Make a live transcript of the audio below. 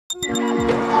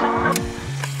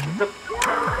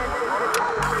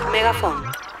Megafón,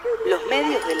 los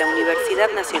medios de la Universidad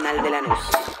Nacional de Lanús.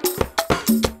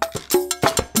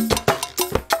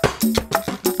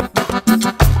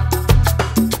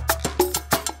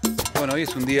 Bueno, hoy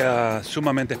es un día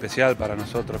sumamente especial para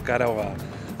nosotros, caro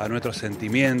a nuestros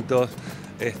sentimientos.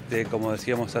 Como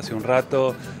decíamos hace un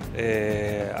rato,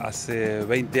 hace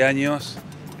 20 años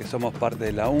que somos parte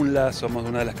de la UNLa, somos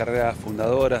una de las carreras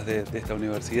fundadoras de esta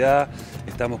universidad,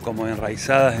 estamos como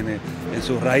enraizadas en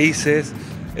sus raíces.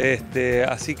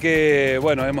 Así que,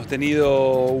 bueno, hemos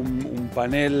tenido un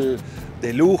panel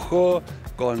de lujo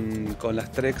con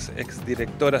las tres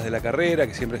exdirectoras de la carrera,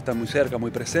 que siempre están muy cerca, muy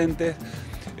presentes.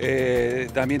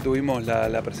 También tuvimos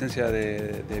la presencia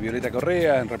de Violeta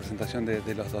Correa en representación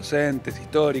de los docentes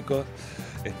históricos.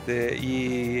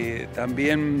 Y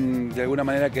también de alguna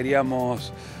manera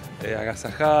queríamos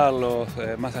agasajarlos,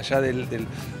 más allá del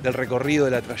recorrido,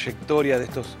 de la trayectoria de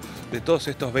todos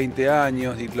estos 20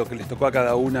 años y lo que les tocó a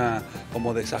cada una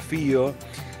como desafío.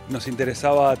 Nos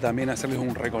interesaba también hacerles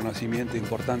un reconocimiento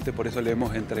importante, por eso le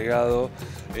hemos entregado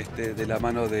de la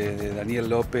mano de Daniel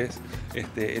López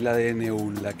el ADN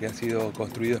UNLa, que ha sido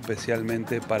construido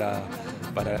especialmente para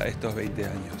estos 20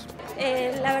 años.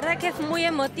 La verdad que es muy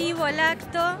emotivo el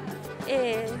acto.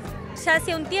 Ya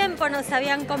hace un tiempo nos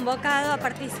habían convocado a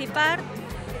participar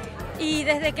y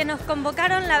desde que nos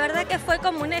convocaron la verdad que fue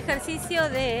como un ejercicio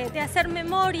de hacer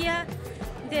memoria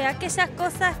de aquellas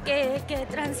cosas que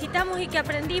transitamos y que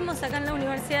aprendimos acá en la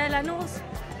Universidad de Lanús.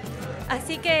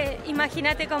 Así que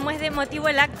imagínate cómo es de emotivo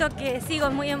el acto, que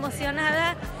sigo muy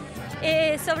emocionada,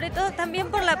 sobre todo también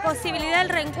por la posibilidad del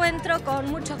reencuentro con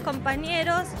muchos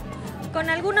compañeros. Con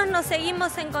algunos nos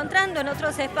seguimos encontrando en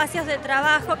otros espacios de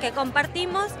trabajo que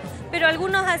compartimos, pero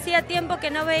algunos hacía tiempo que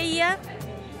no veía,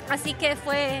 así que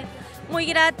fue muy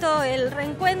grato el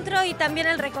reencuentro y también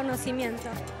el reconocimiento.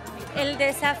 El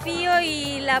desafío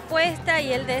y la apuesta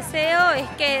y el deseo es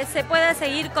que se pueda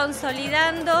seguir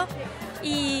consolidando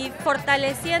y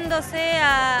fortaleciéndose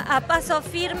a paso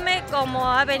firme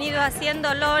como ha venido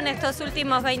haciéndolo en estos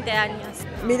últimos 20 años.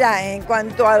 Mira, en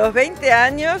cuanto a los 20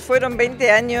 años, fueron 20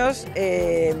 años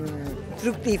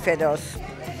fructíferos.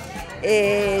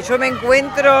 Yo me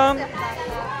encuentro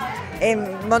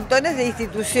en montones de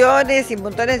instituciones y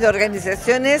montones de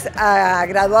organizaciones a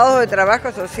graduados de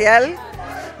trabajo social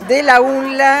de la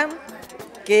UNLa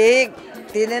que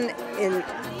tienen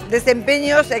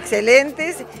desempeños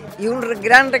excelentes y un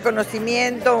gran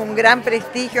reconocimiento, un gran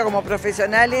prestigio como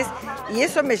profesionales, y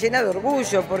eso me llena de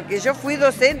orgullo porque yo fui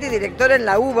docente y directora en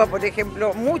la UBA, por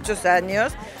ejemplo, muchos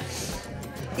años,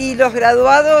 y los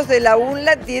graduados de la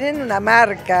UNLa tienen una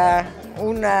marca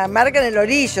en el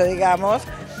orillo, digamos,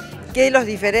 que los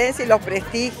diferencia y los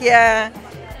prestigia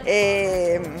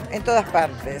en todas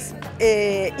partes.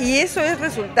 Y eso es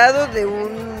resultado de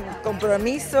un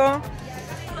compromiso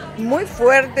muy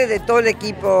fuerte de todo el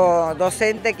equipo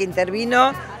docente que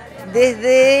intervino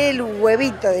desde el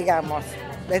huevito, digamos,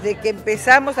 desde que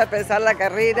empezamos a pensar la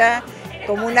carrera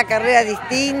como una carrera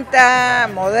distinta,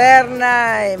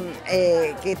 moderna,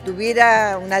 que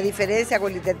tuviera una diferencia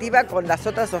cualitativa con las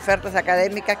otras ofertas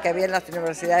académicas que había en las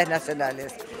universidades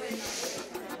nacionales.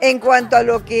 En cuanto a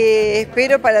lo que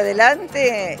espero para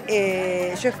adelante,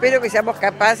 yo espero que seamos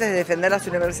capaces de defender las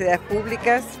universidades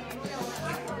públicas,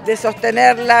 de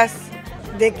sostenerlas,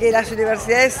 de que las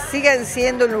universidades sigan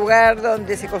siendo un lugar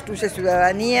donde se construye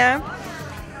ciudadanía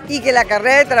y que la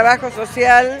carrera de trabajo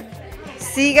social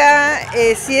siga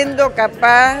siendo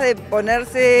capaz de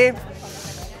ponerse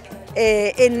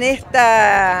en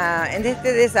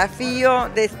este desafío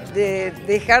de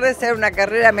dejar de ser una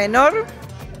carrera menor,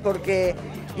 porque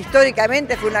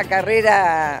históricamente fue una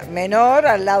carrera menor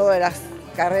al lado de las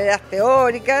carreras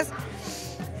teóricas,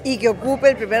 y que ocupe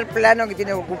el primer plano que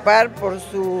tiene que ocupar por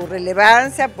su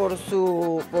relevancia, por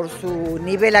su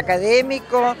nivel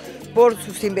académico, por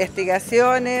sus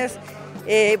investigaciones.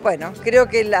 Bueno, creo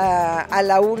que a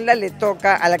la UNLa le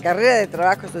toca, a la carrera de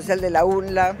trabajo social de la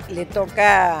UNLa, le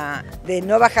toca de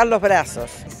no bajar los brazos.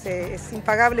 Es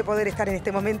impagable poder estar en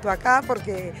este momento acá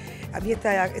porque a mí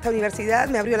esta universidad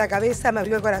me abrió la cabeza, me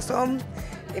abrió el corazón,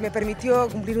 me permitió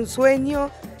cumplir un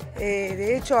sueño.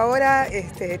 De hecho, ahora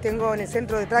tengo en el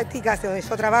centro de prácticas donde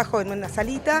yo trabajo en una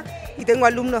salita y tengo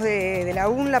alumnos de la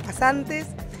UNLa, pasantes,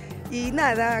 y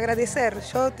nada, agradecer.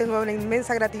 Yo tengo una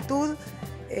inmensa gratitud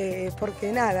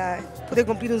porque nada, pude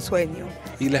cumplir un sueño.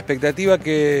 Y la expectativa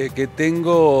que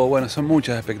tengo, bueno, son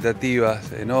muchas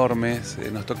expectativas enormes.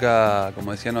 Nos toca,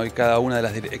 como decían hoy, cada una de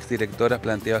las exdirectoras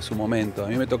planteaba su momento. A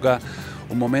mí me toca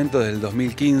un momento desde el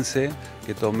 2015,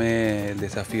 que tomé el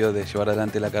desafío de llevar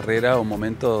adelante la carrera, un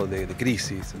momento de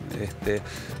crisis.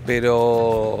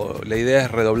 Pero la idea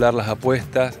es redoblar las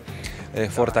apuestas,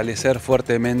 fortalecer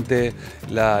fuertemente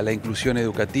la inclusión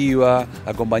educativa,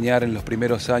 acompañar en los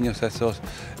primeros años a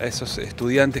esos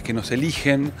estudiantes que nos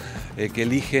eligen,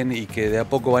 y que de a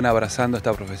poco van abrazando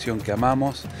esta profesión que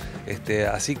amamos.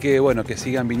 Así que bueno, que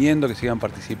sigan viniendo, que sigan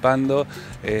participando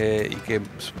y que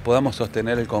podamos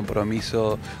sostener el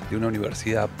compromiso de una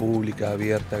universidad pública,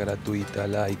 abierta, gratuita,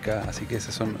 laica. Así que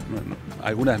esas son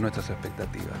algunas de nuestras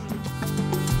expectativas.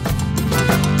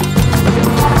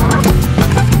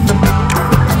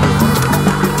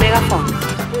 Megafón,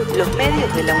 los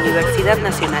medios de la Universidad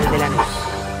Nacional de Lanús.